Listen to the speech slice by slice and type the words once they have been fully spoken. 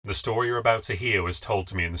The story you're about to hear was told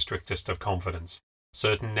to me in the strictest of confidence.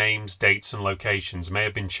 Certain names, dates, and locations may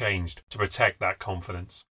have been changed to protect that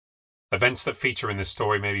confidence. Events that feature in this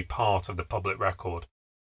story may be part of the public record.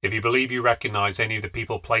 If you believe you recognize any of the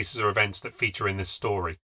people, places, or events that feature in this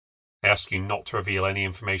story, I ask you not to reveal any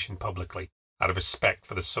information publicly, out of respect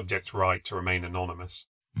for the subject's right to remain anonymous.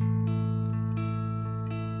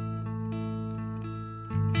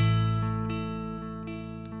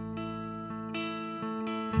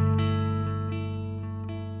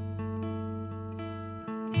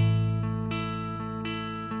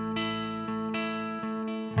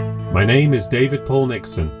 My name is David Paul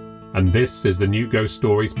Nixon, and this is the New Ghost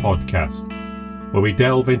Stories podcast, where we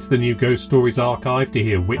delve into the New Ghost Stories archive to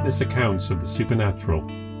hear witness accounts of the supernatural.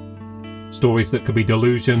 Stories that could be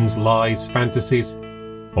delusions, lies, fantasies,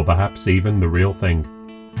 or perhaps even the real thing.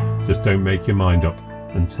 Just don't make your mind up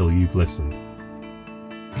until you've listened.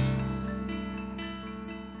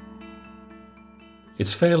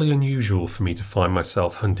 It's fairly unusual for me to find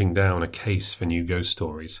myself hunting down a case for New Ghost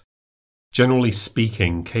Stories. Generally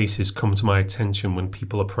speaking, cases come to my attention when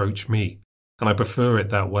people approach me, and I prefer it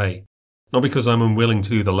that way. Not because I'm unwilling to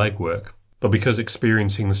do the legwork, but because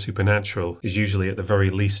experiencing the supernatural is usually at the very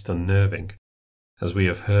least unnerving. As we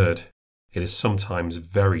have heard, it is sometimes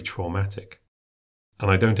very traumatic. And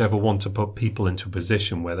I don't ever want to put people into a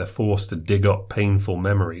position where they're forced to dig up painful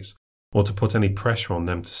memories, or to put any pressure on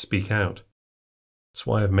them to speak out. That's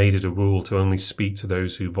why I've made it a rule to only speak to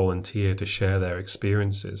those who volunteer to share their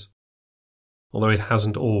experiences. Although it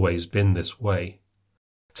hasn't always been this way.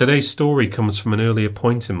 Today's story comes from an earlier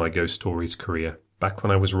point in my Ghost Stories career, back when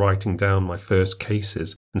I was writing down my first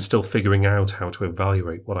cases and still figuring out how to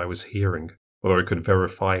evaluate what I was hearing, whether I could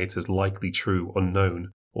verify it as likely true,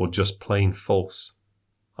 unknown, or just plain false.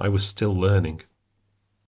 I was still learning.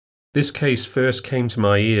 This case first came to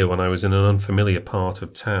my ear when I was in an unfamiliar part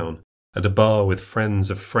of town, at a bar with friends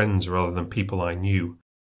of friends rather than people I knew.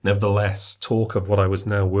 Nevertheless, talk of what I was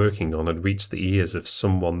now working on had reached the ears of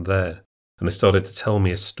someone there, and they started to tell me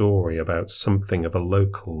a story about something of a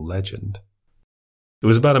local legend. It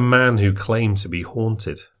was about a man who claimed to be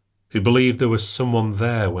haunted, who believed there was someone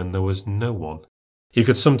there when there was no one. He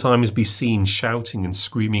could sometimes be seen shouting and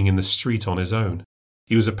screaming in the street on his own.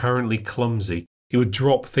 He was apparently clumsy. He would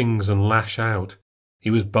drop things and lash out. He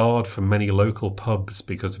was barred from many local pubs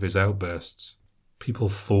because of his outbursts. People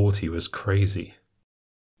thought he was crazy.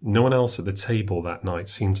 No one else at the table that night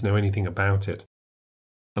seemed to know anything about it,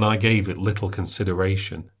 and I gave it little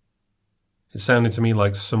consideration. It sounded to me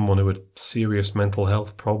like someone who had serious mental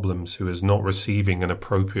health problems who was not receiving an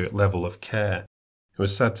appropriate level of care. It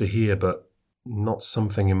was sad to hear, but not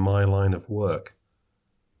something in my line of work.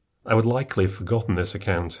 I would likely have forgotten this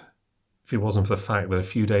account if it wasn't for the fact that a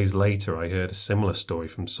few days later I heard a similar story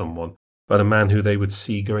from someone about a man who they would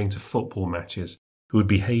see going to football matches, who would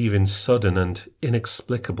behave in sudden and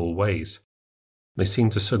inexplicable ways. They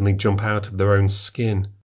seemed to suddenly jump out of their own skin.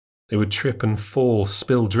 They would trip and fall,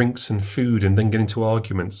 spill drinks and food, and then get into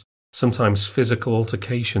arguments, sometimes physical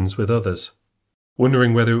altercations with others.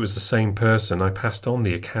 Wondering whether it was the same person, I passed on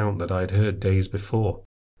the account that I had heard days before.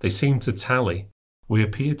 They seemed to tally. We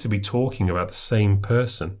appeared to be talking about the same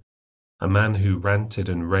person, a man who ranted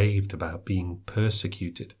and raved about being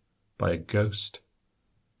persecuted by a ghost.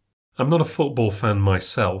 I'm not a football fan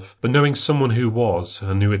myself, but knowing someone who was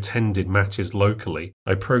and who attended matches locally,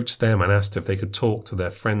 I approached them and asked if they could talk to their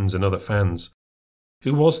friends and other fans.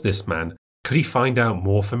 Who was this man? Could he find out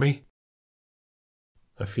more for me?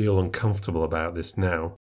 I feel uncomfortable about this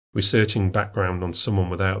now, researching background on someone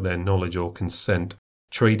without their knowledge or consent,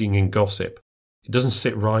 trading in gossip. It doesn't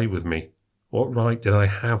sit right with me. What right did I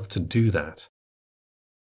have to do that?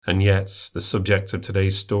 And yet, the subject of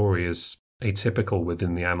today's story is atypical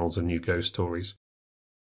within the annals of New Ghost Stories.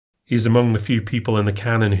 He is among the few people in the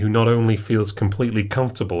canon who not only feels completely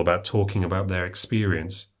comfortable about talking about their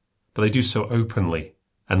experience, but they do so openly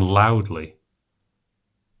and loudly.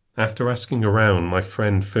 After asking around, my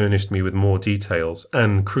friend furnished me with more details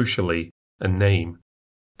and, crucially, a name.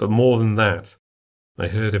 But more than that, I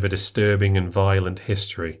heard of a disturbing and violent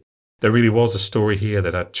history. There really was a story here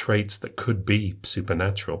that had traits that could be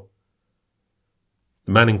supernatural.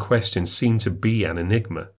 The man in question seemed to be an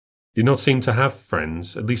enigma. He did not seem to have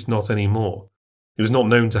friends, at least not anymore. He was not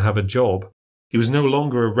known to have a job. He was no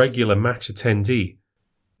longer a regular match attendee. He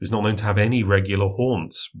was not known to have any regular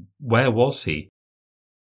haunts. Where was he?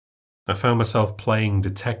 I found myself playing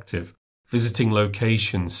detective, visiting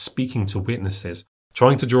locations, speaking to witnesses,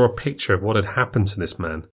 trying to draw a picture of what had happened to this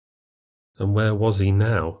man. And where was he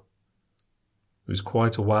now? It was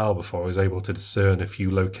quite a while before I was able to discern a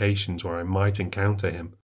few locations where I might encounter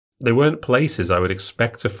him. They weren't places I would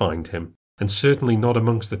expect to find him, and certainly not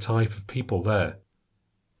amongst the type of people there.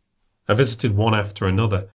 I visited one after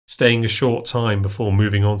another, staying a short time before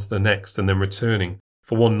moving on to the next and then returning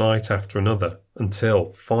for one night after another, until,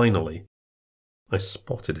 finally, I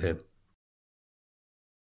spotted him.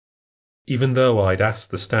 Even though I'd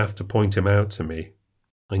asked the staff to point him out to me,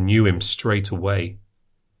 I knew him straight away.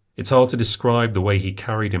 It's hard to describe the way he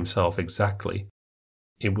carried himself exactly.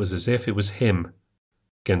 It was as if it was him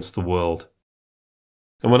against the world.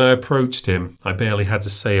 And when I approached him, I barely had to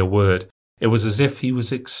say a word. It was as if he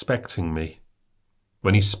was expecting me.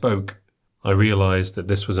 When he spoke, I realized that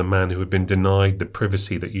this was a man who had been denied the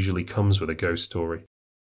privacy that usually comes with a ghost story.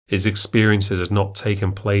 His experiences had not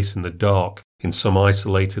taken place in the dark, in some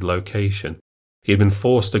isolated location. He had been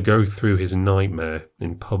forced to go through his nightmare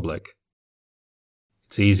in public.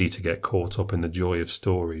 It's easy to get caught up in the joy of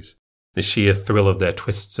stories, the sheer thrill of their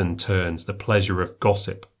twists and turns, the pleasure of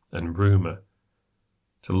gossip and rumour.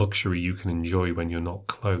 It's a luxury you can enjoy when you're not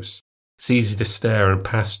close. It's easy to stare and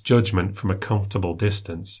pass judgment from a comfortable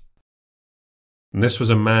distance. And this was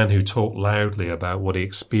a man who talked loudly about what he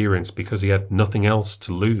experienced because he had nothing else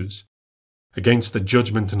to lose. Against the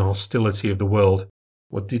judgment and hostility of the world,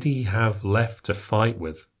 what did he have left to fight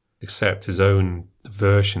with, except his own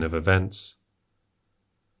version of events?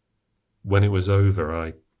 When it was over,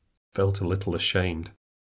 I felt a little ashamed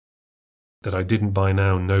that I didn't by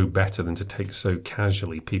now know better than to take so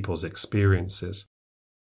casually people's experiences.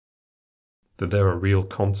 That there are real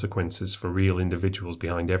consequences for real individuals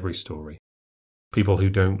behind every story. People who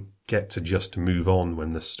don't get to just move on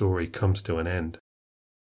when the story comes to an end.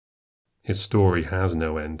 His story has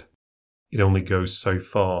no end. It only goes so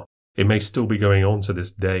far. It may still be going on to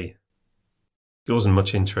this day. He wasn't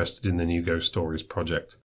much interested in the New Ghost Stories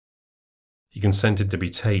project. He consented to be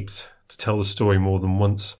taped, to tell the story more than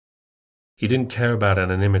once. He didn't care about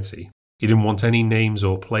anonymity. He didn't want any names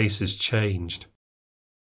or places changed.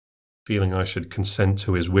 Feeling I should consent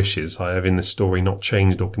to his wishes, I have in the story not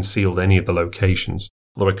changed or concealed any of the locations,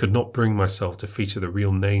 although I could not bring myself to feature the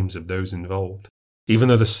real names of those involved. Even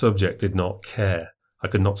though the subject did not care, I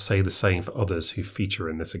could not say the same for others who feature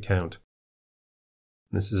in this account.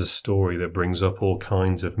 This is a story that brings up all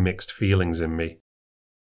kinds of mixed feelings in me.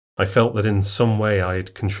 I felt that in some way I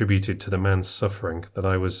had contributed to the man's suffering, that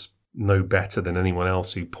I was no better than anyone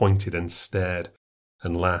else who pointed and stared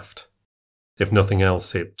and laughed. If nothing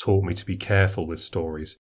else, it taught me to be careful with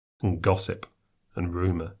stories and gossip and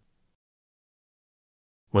rumour.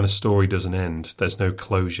 When a story doesn't end, there's no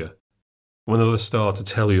closure. When others start to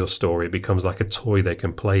tell your story, it becomes like a toy they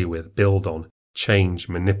can play with, build on, change,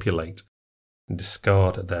 manipulate, and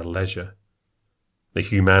discard at their leisure. The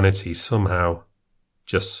humanity somehow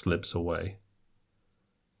just slips away.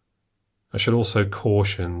 I should also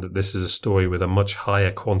caution that this is a story with a much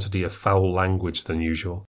higher quantity of foul language than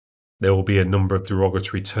usual. There will be a number of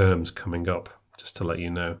derogatory terms coming up, just to let you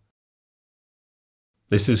know.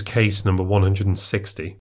 This is case number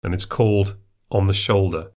 160, and it's called On the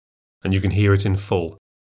Shoulder, and you can hear it in full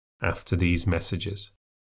after these messages.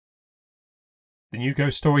 The New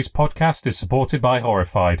Ghost Stories podcast is supported by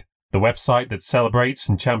Horrified, the website that celebrates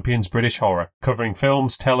and champions British horror, covering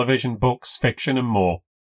films, television, books, fiction and more.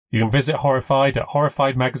 You can visit Horrified at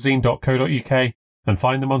horrifiedmagazine.co.uk and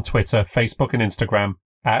find them on Twitter, Facebook and Instagram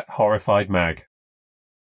at HorrifiedMag.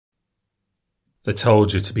 They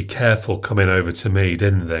told you to be careful coming over to me,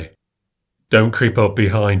 didn't they? Don't creep up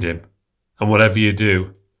behind him, and whatever you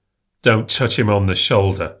do, don't touch him on the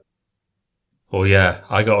shoulder. Oh yeah,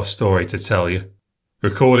 I got a story to tell you.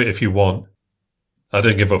 Record it if you want. I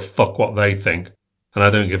don't give a fuck what they think, and I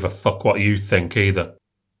don't give a fuck what you think either.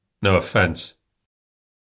 No offence.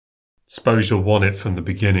 Suppose you'll want it from the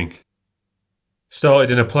beginning.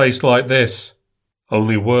 Started in a place like this,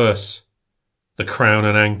 only worse. The Crown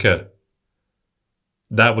and Anchor.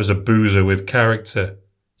 That was a boozer with character.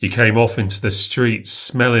 He came off into the streets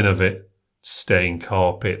smelling of it. Stained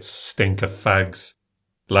carpets, stink of fags.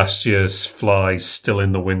 Last year's flies still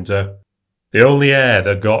in the window. The only air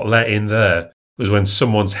that got let in there was when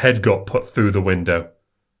someone's head got put through the window.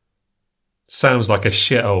 Sounds like a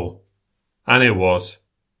shithole. And it was.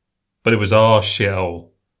 But it was our shithole.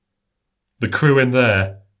 The crew in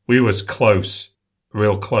there, we was close.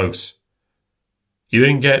 Real close. You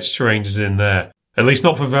didn't get strangers in there, at least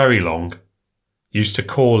not for very long. Used to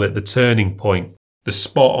call it the turning point, the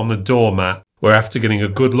spot on the doormat where after getting a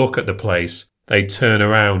good look at the place, they'd turn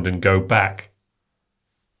around and go back.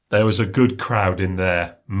 There was a good crowd in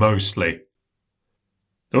there, mostly.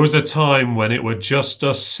 There was a time when it were just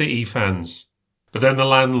us City fans, but then the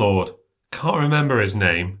landlord, can't remember his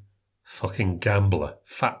name, fucking gambler,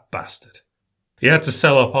 fat bastard. He had to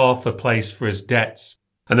sell up half the place for his debts,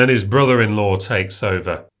 and then his brother-in-law takes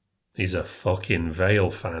over. He's a fucking Vale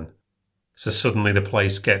fan. So suddenly the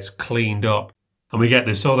place gets cleaned up, and we get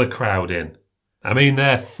this other crowd in. I mean,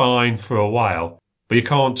 they're fine for a while, but you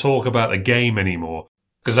can't talk about the game anymore,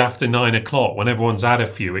 because after 9 o'clock, when everyone's had a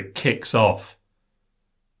few, it kicks off.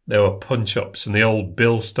 There were punch-ups, and the old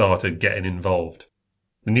Bill started getting involved.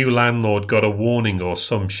 The new landlord got a warning or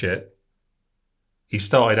some shit. He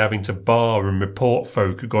started having to bar and report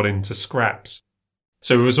folk who got into scraps.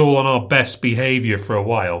 So it was all on our best behaviour for a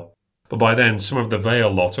while, but by then some of the Vale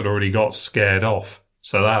lot had already got scared off,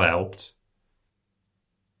 so that helped.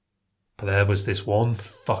 But there was this one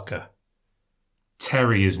fucker.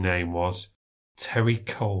 Terry his name was. Terry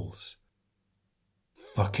Coles.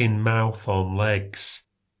 Fucking mouth on legs.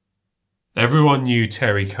 Everyone knew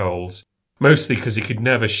Terry Coles, mostly because he could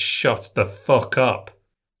never shut the fuck up.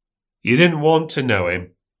 You didn't want to know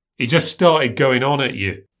him. He just started going on at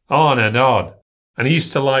you, on. And he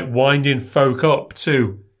used to like winding folk up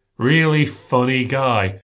too. Really funny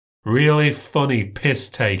guy. Really funny piss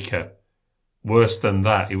taker. Worse than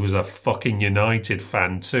that, he was a fucking United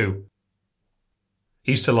fan too.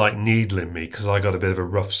 He used to like needling me because I got a bit of a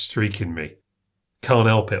rough streak in me. Can't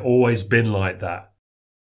help it, always been like that.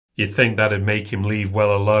 You'd think that'd make him leave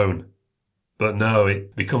well alone. But no,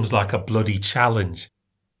 it becomes like a bloody challenge.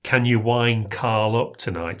 Can you wind Carl up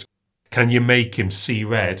tonight? Can you make him see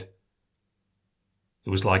red? It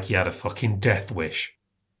was like he had a fucking death wish.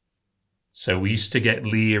 So we used to get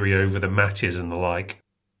leery over the matches and the like.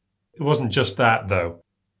 It wasn't just that, though.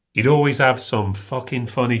 He'd always have some fucking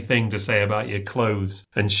funny thing to say about your clothes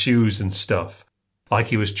and shoes and stuff, like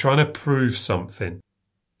he was trying to prove something.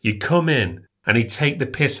 You'd come in, and he'd take the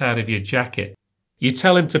piss out of your jacket. You'd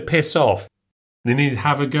tell him to piss off, then he'd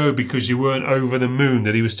have a go because you weren't over the moon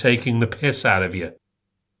that he was taking the piss out of you.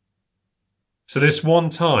 So this one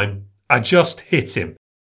time, I just hit him,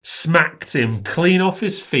 smacked him clean off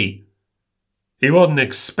his feet. He wasn't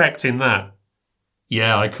expecting that.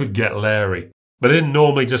 Yeah, I could get leery, but I didn't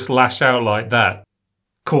normally just lash out like that.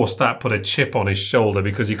 Of course, that put a chip on his shoulder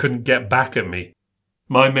because he couldn't get back at me.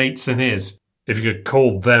 My mates and his, if you could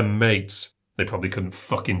call them mates, they probably couldn't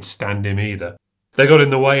fucking stand him either. They got in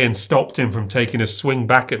the way and stopped him from taking a swing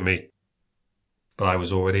back at me. But I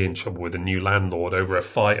was already in trouble with the new landlord over a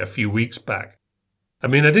fight a few weeks back. I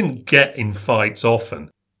mean, I didn't get in fights often.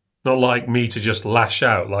 Not like me to just lash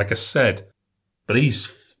out, like I said. But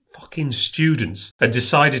these fucking students had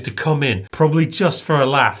decided to come in, probably just for a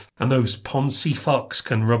laugh, and those poncy fucks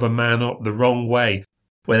can rub a man up the wrong way,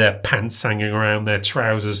 with their pants hanging around their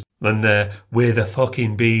trousers, and their "we're the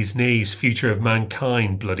fucking bee's knees, future of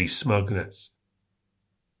mankind" bloody smugness.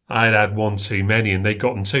 I'd had one too many and they'd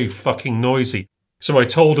gotten too fucking noisy, so I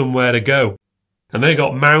told them where to go. And they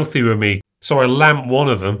got mouthy with me, so I lamped one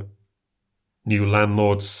of them. New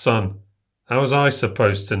landlord's son. How was I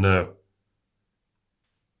supposed to know?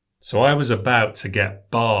 So I was about to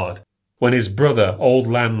get barred when his brother, old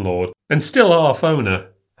landlord, and still half owner,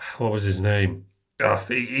 what was his name?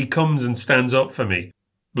 He comes and stands up for me.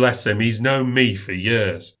 Bless him, he's known me for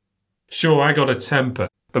years. Sure, I got a temper,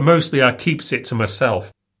 but mostly I keeps it to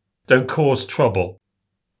myself. Don't cause trouble.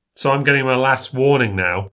 So I'm getting my last warning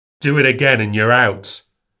now. Do it again and you're out.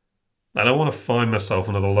 I don't want to find myself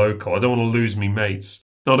another local. I don't want to lose me mates.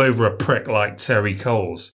 Not over a prick like Terry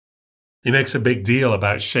Coles. He makes a big deal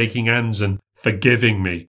about shaking hands and forgiving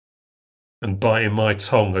me. And biting my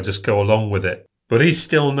tongue, I just go along with it. But he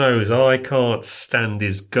still knows I can't stand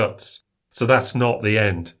his guts. So that's not the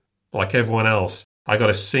end. Like everyone else, I got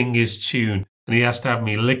to sing his tune and he has to have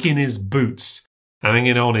me licking his boots and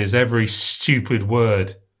hanging on his every stupid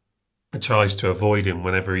word. I tries to avoid him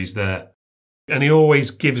whenever he's there. And he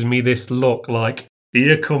always gives me this look like,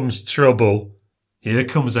 here comes trouble. Here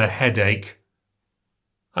comes a headache.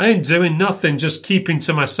 I ain't doing nothing, just keeping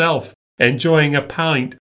to myself, enjoying a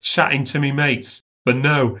pint, chatting to me mates. But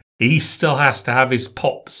no, he still has to have his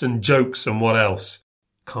pops and jokes and what else.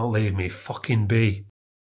 Can't leave me fucking be.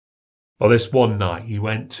 Well, this one night he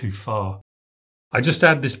went too far. I just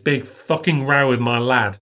had this big fucking row with my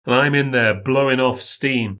lad, and I'm in there blowing off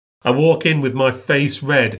steam. I walk in with my face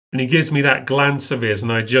red, and he gives me that glance of his,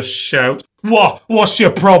 and I just shout, "What? What's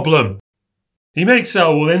your problem?" He makes it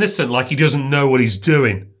all innocent like he doesn't know what he's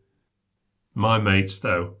doing. My mates,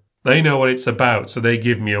 though, they know what it's about, so they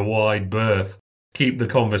give me a wide berth, keep the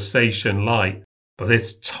conversation light. But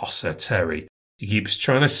this tosser Terry, he keeps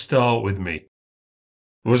trying to start with me.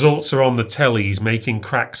 Results are on the telly, he's making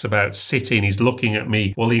cracks about City and he's looking at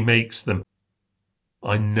me while he makes them.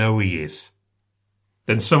 I know he is.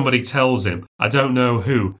 Then somebody tells him, I don't know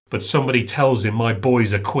who, but somebody tells him my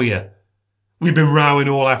boys are queer. We've been rowing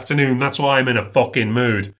all afternoon, that's why I'm in a fucking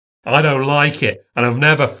mood. I don't like it, and I've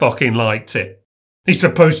never fucking liked it. He's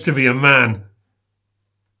supposed to be a man.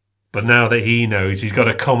 But now that he knows, he's got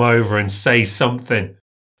to come over and say something.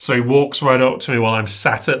 So he walks right up to me while I'm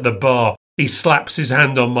sat at the bar. He slaps his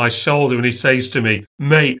hand on my shoulder and he says to me,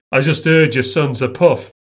 "Mate, I just heard your son's a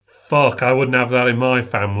puff." Fuck, I wouldn't have that in my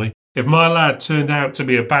family. If my lad turned out to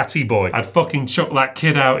be a batty boy, I'd fucking chuck that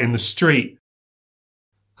kid out in the street.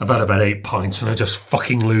 I've had about 8 pints and I just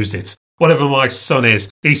fucking lose it. Whatever my son is,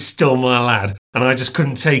 he's still my lad, and I just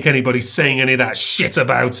couldn't take anybody saying any of that shit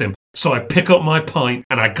about him. So I pick up my pint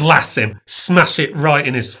and I glass him, smash it right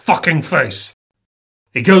in his fucking face.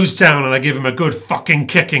 He goes down and I give him a good fucking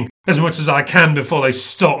kicking, as much as I can before they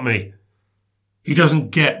stop me. He doesn't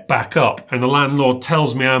get back up, and the landlord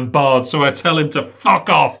tells me I'm barred, so I tell him to fuck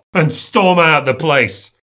off and storm out the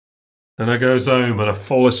place. Then I goes home and I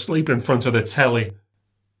fall asleep in front of the telly.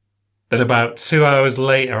 Then about 2 hours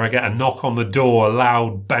later I get a knock on the door, a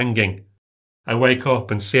loud banging. I wake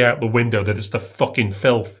up and see out the window that it's the fucking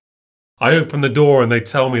filth. I open the door and they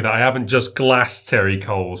tell me that I haven't just glassed Terry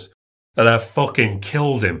Coles, that I've fucking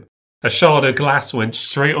killed him. A shard of glass went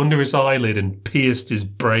straight under his eyelid and pierced his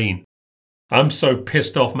brain. I'm so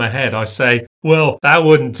pissed off my head I say, well, that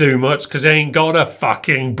wouldn't do much because he ain't got a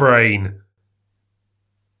fucking brain.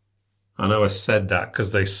 I know I said that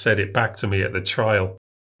because they said it back to me at the trial.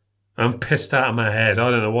 I'm pissed out of my head, I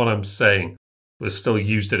don't know what I'm saying, but they still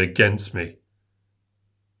used it against me.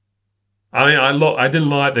 I didn't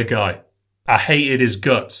like the guy. I hated his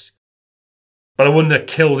guts. But I wouldn't have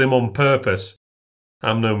killed him on purpose.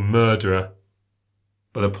 I'm no murderer.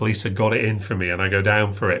 But the police had got it in for me and I go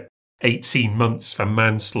down for it. 18 months for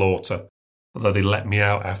manslaughter. Although they let me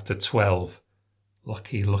out after 12.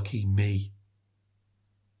 Lucky, lucky me.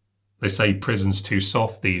 They say prison's too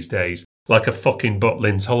soft these days. Like a fucking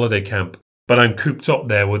Butlins holiday camp. But I'm cooped up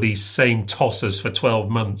there with these same tossers for 12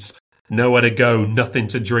 months. Nowhere to go, nothing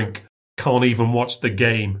to drink. Can't even watch the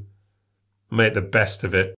game. Make the best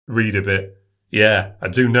of it. Read a bit. Yeah, I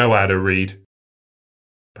do know how to read.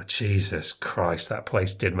 But Jesus Christ, that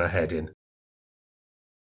place did my head in. It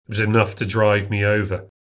was enough to drive me over.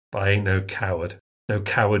 But I ain't no coward. No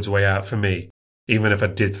coward's way out for me. Even if I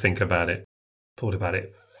did think about it. Thought about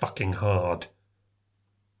it fucking hard.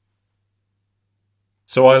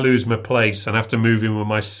 So I lose my place and have to move in with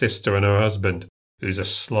my sister and her husband, who's a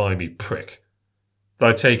slimy prick. But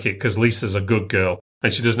I take it because Lisa's a good girl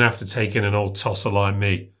and she doesn't have to take in an old tosser like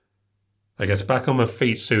me. I get back on my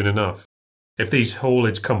feet soon enough. If these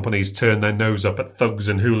haulage companies turn their nose up at thugs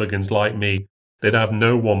and hooligans like me, they'd have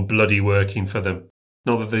no one bloody working for them.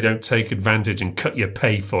 Not that they don't take advantage and cut your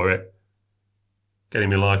pay for it. Getting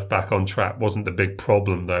my life back on track wasn't the big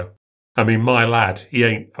problem, though. I mean, my lad, he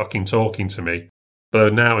ain't fucking talking to me. But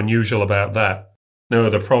there's nothing unusual about that. No,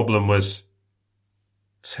 the problem was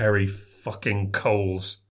Terry fucking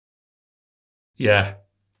Coles. Yeah,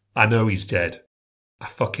 I know he's dead. I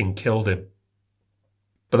fucking killed him.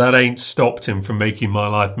 But that ain't stopped him from making my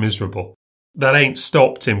life miserable. That ain't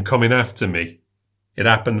stopped him coming after me. It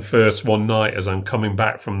happened first one night as I'm coming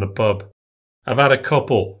back from the pub. I've had a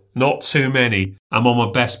couple, not too many. I'm on my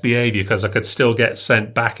best behaviour because I could still get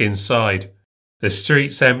sent back inside. The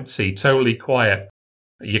street's empty, totally quiet.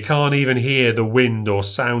 You can't even hear the wind or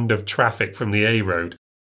sound of traffic from the A road.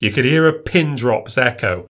 You could hear a pin drop's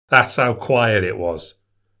echo. That's how quiet it was.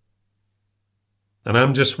 And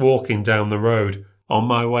I'm just walking down the road on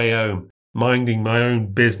my way home, minding my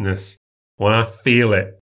own business, when I feel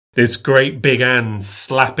it. This great big hand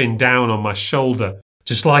slapping down on my shoulder,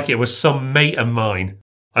 just like it was some mate of mine.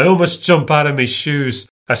 I almost jump out of my shoes.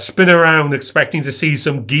 I spin around expecting to see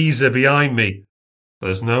some geezer behind me. But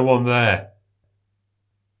there's no one there.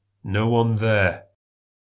 No one there.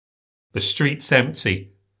 The street's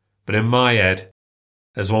empty, but in my head,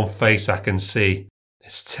 there's one face I can see.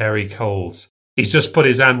 It's Terry Coles. He's just put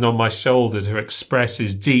his hand on my shoulder to express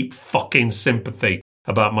his deep fucking sympathy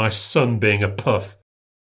about my son being a puff.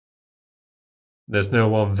 There's no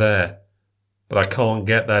one there, but I can't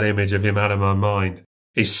get that image of him out of my mind.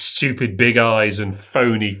 His stupid big eyes and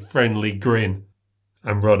phony friendly grin.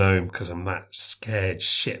 And run home because I'm that scared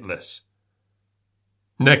shitless.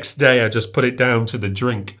 Next day I just put it down to the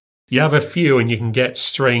drink. You have a few and you can get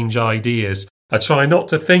strange ideas. I try not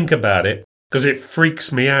to think about it because it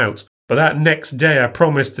freaks me out. But that next day I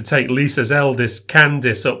promised to take Lisa's eldest,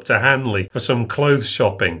 Candice, up to Hanley for some clothes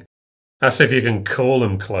shopping. That's if you can call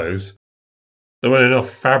them clothes. There weren't enough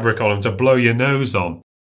fabric on them to blow your nose on.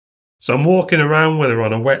 So I'm walking around with her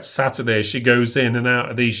on a wet Saturday as she goes in and out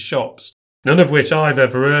of these shops, none of which I've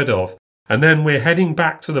ever heard of. And then we're heading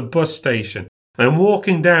back to the bus station and I'm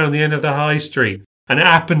walking down the end of the high street, and it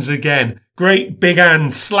happens again. Great big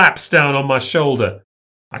hand slaps down on my shoulder.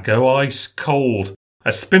 I go ice cold. I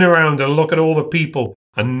spin around and look at all the people,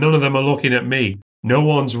 and none of them are looking at me. No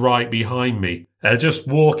one's right behind me. They're just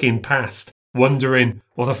walking past, wondering,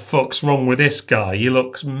 what the fuck's wrong with this guy? He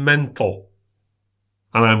looks mental.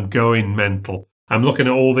 And I'm going mental. I'm looking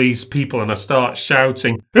at all these people and I start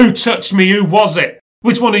shouting, "Who touched me? Who was it?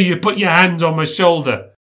 Which one of you put your hand on my shoulder?"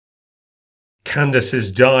 Candace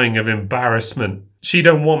is dying of embarrassment. She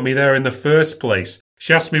don't want me there in the first place.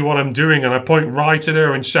 She asks me what I'm doing and I point right at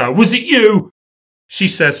her and shout, "Was it you?" She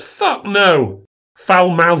says, "Fuck no." Foul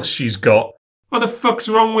mouth she's got. What the fuck's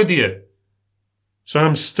wrong with you? So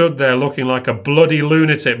I'm stood there looking like a bloody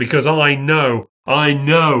lunatic because I know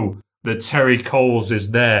that Terry Coles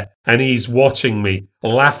is there and he's watching me,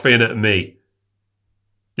 laughing at me.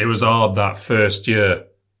 It was hard that first year.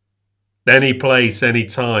 Any place, any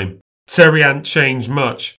time. Terry hadn't changed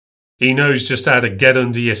much. He knows just how to get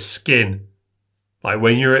under your skin. Like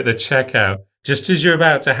when you're at the checkout, just as you're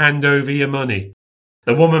about to hand over your money,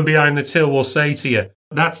 the woman behind the till will say to you,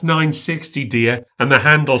 "That's $9.60, dear," and the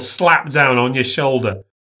hand will slap down on your shoulder.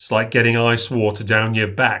 It's like getting ice water down your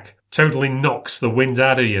back. Totally knocks the wind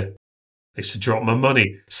out of you. I used to drop my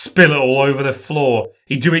money, spill it all over the floor.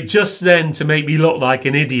 He'd do it just then to make me look like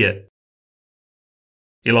an idiot.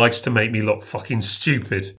 He likes to make me look fucking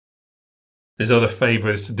stupid. His other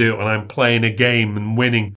favourite is to do it when I'm playing a game and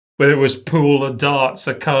winning, whether it was pool or darts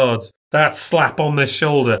or cards. That slap on the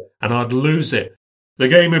shoulder and I'd lose it. The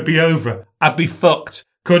game would be over. I'd be fucked.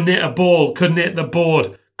 Couldn't hit a ball, couldn't hit the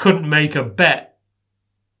board, couldn't make a bet.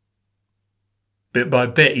 Bit by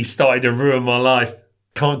bit, he started to ruin my life.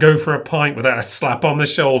 Can't go for a pint without a slap on the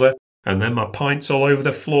shoulder, and then my pint's all over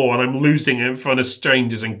the floor and I'm losing it in front of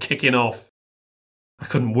strangers and kicking off. I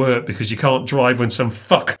couldn't work because you can't drive when some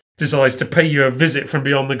fuck decides to pay you a visit from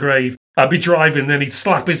beyond the grave. I'd be driving, then he'd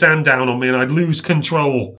slap his hand down on me and I'd lose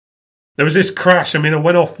control. There was this crash, I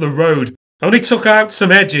went off the road. I only took out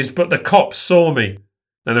some edges, but the cops saw me.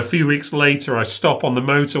 Then a few weeks later, I stop on the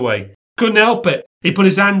motorway. Couldn't help it. He put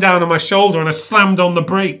his hand down on my shoulder and I slammed on the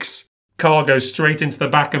brakes. Car goes straight into the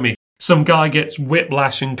back of me. Some guy gets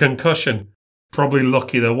whiplash and concussion. Probably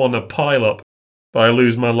lucky there wasn't a pile-up. But I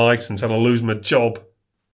lose my licence and I lose my job.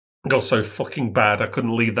 It got so fucking bad I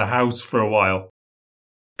couldn't leave the house for a while.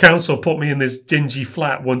 Council put me in this dingy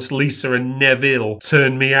flat once Lisa and Neville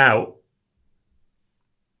turned me out.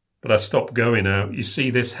 But I stopped going out. You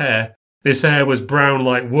see this hair? This hair was brown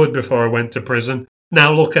like wood before I went to prison.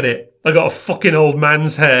 Now look at it. I got a fucking old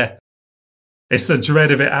man's hair. It's the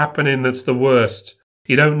dread of it happening that's the worst.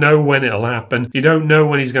 You don't know when it'll happen. You don't know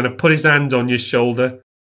when he's going to put his hand on your shoulder.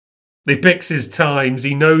 He picks his times.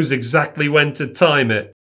 He knows exactly when to time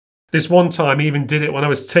it. This one time he even did it when I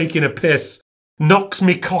was taking a piss. Knocks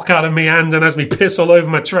me cock out of me hand and has me piss all over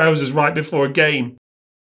my trousers right before a game.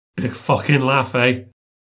 Big fucking laugh, eh?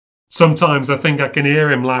 Sometimes I think I can hear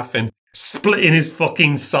him laughing, splitting his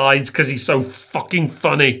fucking sides because he's so fucking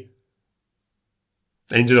funny.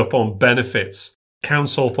 Ended up on benefits.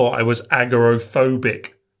 Council thought I was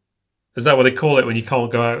agoraphobic. Is that what they call it when you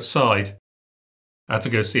can't go outside? I had to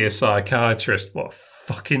go see a psychiatrist. What a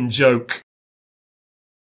fucking joke.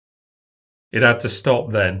 It had to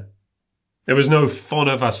stop then. It was no fun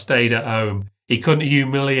if I stayed at home. He couldn't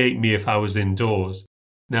humiliate me if I was indoors.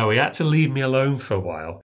 No, he had to leave me alone for a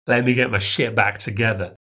while. Let me get my shit back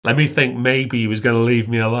together. Let me think maybe he was going to leave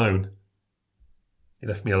me alone. He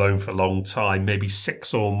left me alone for a long time, maybe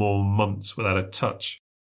 6 or more months without a touch.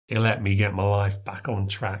 He let me get my life back on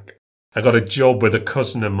track. I got a job with a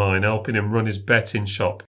cousin of mine, helping him run his betting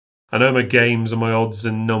shop. I know my games and my odds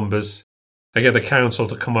and numbers. I get the council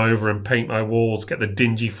to come over and paint my walls, get the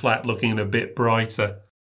dingy flat looking a bit brighter.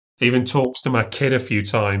 He even talks to my kid a few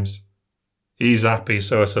times. He's happy,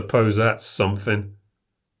 so I suppose that's something.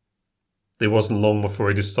 It wasn't long before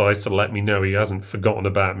he decides to let me know he hasn't forgotten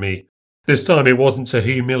about me. This time it wasn't to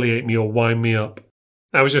humiliate me or wind me up.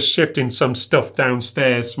 I was just shifting some stuff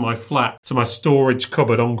downstairs from my flat to my storage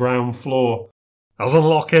cupboard on ground floor. I was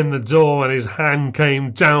unlocking the door when his hand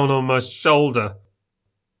came down on my shoulder.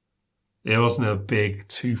 It wasn't a big,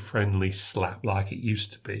 too friendly slap like it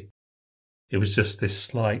used to be. It was just this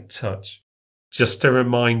slight touch. Just a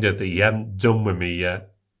reminder that he hadn't done with me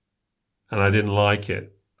yet. And I didn't like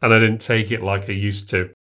it. And I didn't take it like I used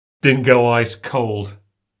to. Didn't go ice cold.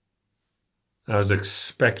 I was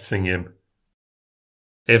expecting him.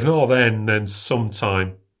 If not then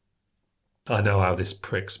sometime. I know how this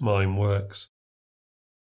prick's mind works.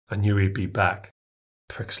 I knew he'd be back.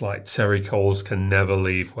 Pricks like Terry Coles can never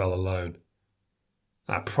leave well alone.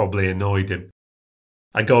 That probably annoyed him.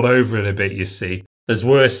 I got over it a bit, you see. There's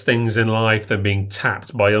worse things in life than being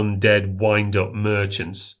tapped by undead, wind-up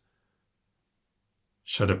merchants.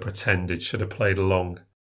 Should have pretended, should have played along.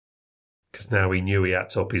 Because now he knew he had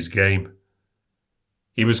to up his game.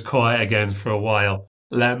 He was quiet again for a while,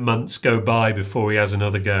 let months go by before he has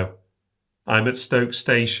another go. I'm at Stoke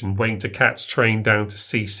Station waiting to catch train down to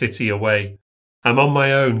Sea City away. I'm on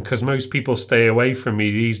my own because most people stay away from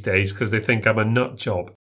me these days because they think I'm a nut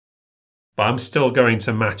job. But I'm still going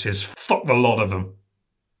to matches, fuck the lot of them.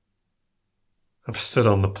 I'm stood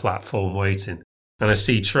on the platform waiting, and I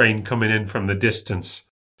see train coming in from the distance,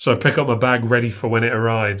 so I pick up my bag ready for when it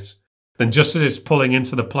arrives. Then just as it's pulling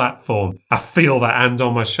into the platform, I feel that hand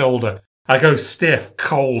on my shoulder. I go stiff,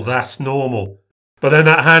 cold, that's normal. But then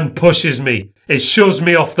that hand pushes me. It shoves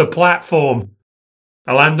me off the platform.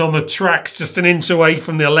 I land on the tracks just an inch away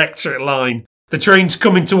from the electric line. The train's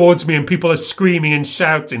coming towards me and people are screaming and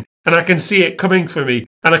shouting, and I can see it coming for me.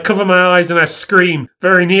 And I cover my eyes and I scream,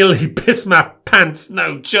 very nearly piss my pants,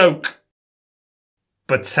 no joke.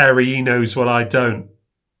 But Terry, he knows what I don't.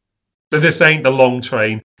 But this ain't the long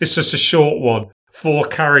train, it's just a short one, 4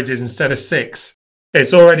 carriages instead of 6.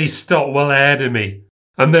 It's already stopped well ahead of me.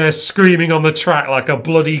 And they're screaming on the track like a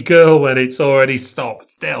bloody girl when it's already stopped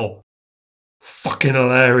still. Fucking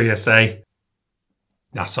hilarious, eh?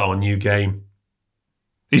 That's our new game.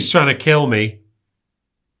 He's trying to kill me,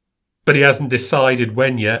 but he hasn't decided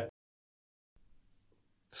when yet.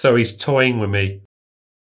 So he's toying with me,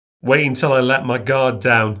 waiting till I let my guard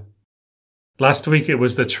down. Last week it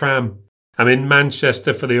was the tram. I'm in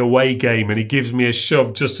Manchester for the away game and he gives me a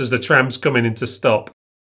shove just as the tram's coming in to stop.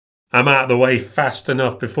 I'm out of the way fast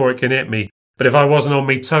enough before it can hit me, but if I wasn't on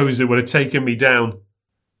me toes it would have taken me down.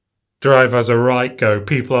 Driver has a right go,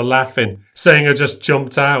 people are laughing, saying I just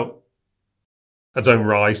jumped out. I don't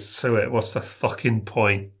rise to it, what's the fucking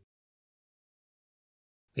point?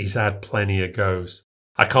 He's had plenty of goes.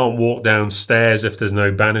 I can't walk downstairs if there's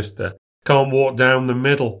no banister. Can't walk down the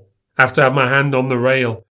middle. Have to have my hand on the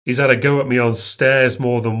rail. He's had a go at me on stairs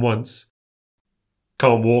more than once.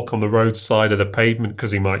 Can't walk on the roadside of the pavement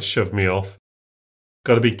because he might shove me off.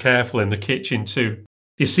 Got to be careful in the kitchen too.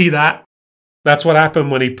 You see that? That's what happened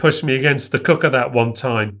when he pushed me against the cooker that one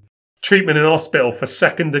time. Treatment in hospital for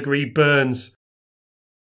 2nd-degree burns.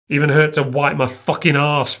 Even hurt to wipe my fucking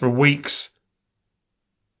arse for weeks.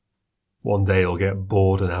 One day he'll get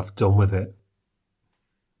bored and have done with it.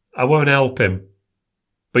 I won't help him.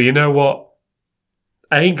 But you know what?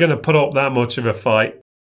 I ain't going to put up that much of a fight.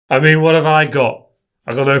 I mean, what have I got?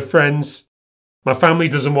 I got no friends. My family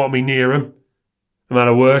doesn't want me near them. I'm out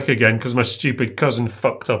of work again because my stupid cousin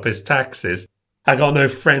fucked up his taxes. I got no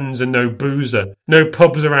friends and no boozer. No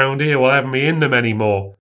pubs around here will have me in them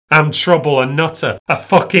anymore. I'm trouble, a nutter, a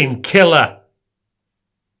fucking killer.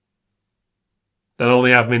 They'll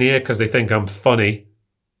only have me here because they think I'm funny.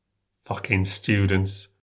 Fucking students.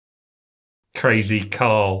 Crazy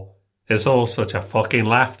Carl. It's all such a fucking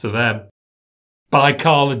laugh to them. Buy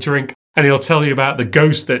Carl a drink and he'll tell you about the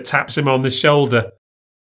ghost that taps him on the shoulder.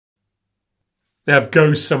 They have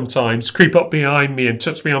ghosts sometimes, creep up behind me and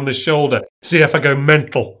touch me on the shoulder, see if I go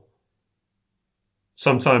mental.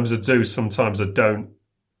 Sometimes I do, sometimes I don't.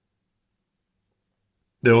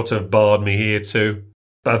 They ought to have barred me here too,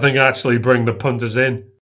 but I think I actually bring the punters in.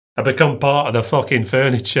 I become part of the fucking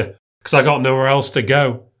furniture, because I got nowhere else to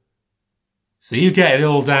go. So you get it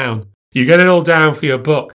all down. You get it all down for your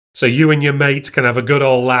book, so you and your mates can have a good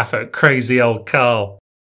old laugh at crazy old Carl.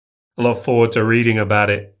 I look forward to reading about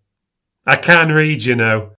it. I can read, you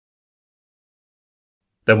know.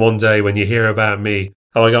 Then one day when you hear about me,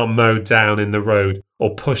 how I got mowed down in the road,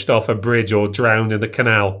 or pushed off a bridge, or drowned in the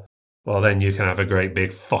canal, well then you can have a great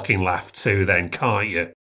big fucking laugh too then, can't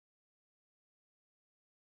you?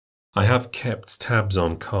 I have kept tabs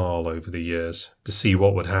on Carl over the years to see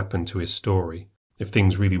what would happen to his story if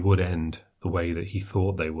things really would end the way that he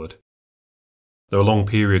thought they would. There were long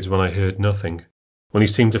periods when I heard nothing, when he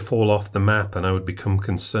seemed to fall off the map and I would become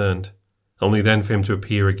concerned, only then for him to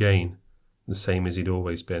appear again, the same as he'd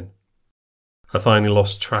always been. I finally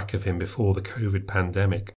lost track of him before the COVID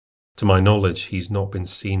pandemic. To my knowledge, he's not been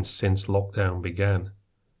seen since lockdown began,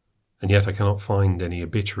 and yet I cannot find any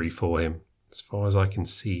obituary for him. As far as I can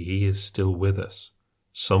see, he is still with us,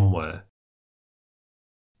 somewhere.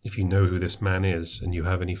 If you know who this man is and you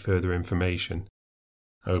have any further information,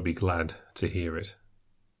 I would be glad to hear it.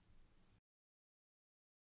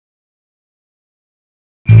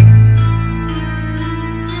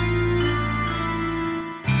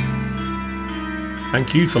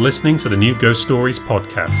 Thank you for listening to the New Ghost Stories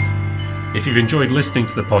podcast. If you've enjoyed listening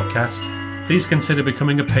to the podcast, please consider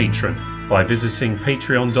becoming a patron by visiting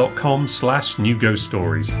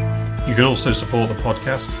patreon.com/newghoststories. You can also support the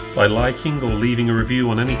podcast by liking or leaving a review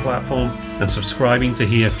on any platform and subscribing to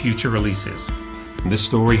hear future releases. This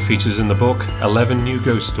story features in the book 11 New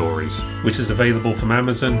Ghost Stories, which is available from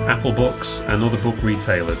Amazon, Apple Books, and other book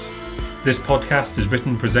retailers. This podcast is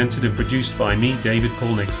written, presented, and produced by me, David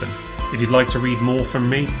Paul Nixon. If you'd like to read more from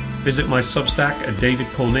me, visit my Substack at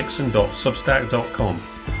davidpaulnixon.substack.com.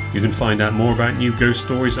 You can find out more about New Ghost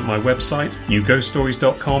Stories at my website,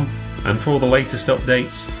 newghoststories.com, and for all the latest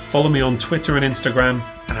updates, follow me on Twitter and Instagram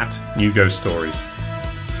at New Ghost Stories.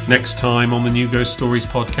 Next time on the New Ghost Stories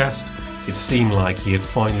podcast, it seemed like he had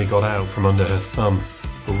finally got out from under her thumb,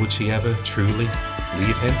 but would she ever truly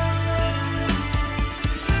leave him?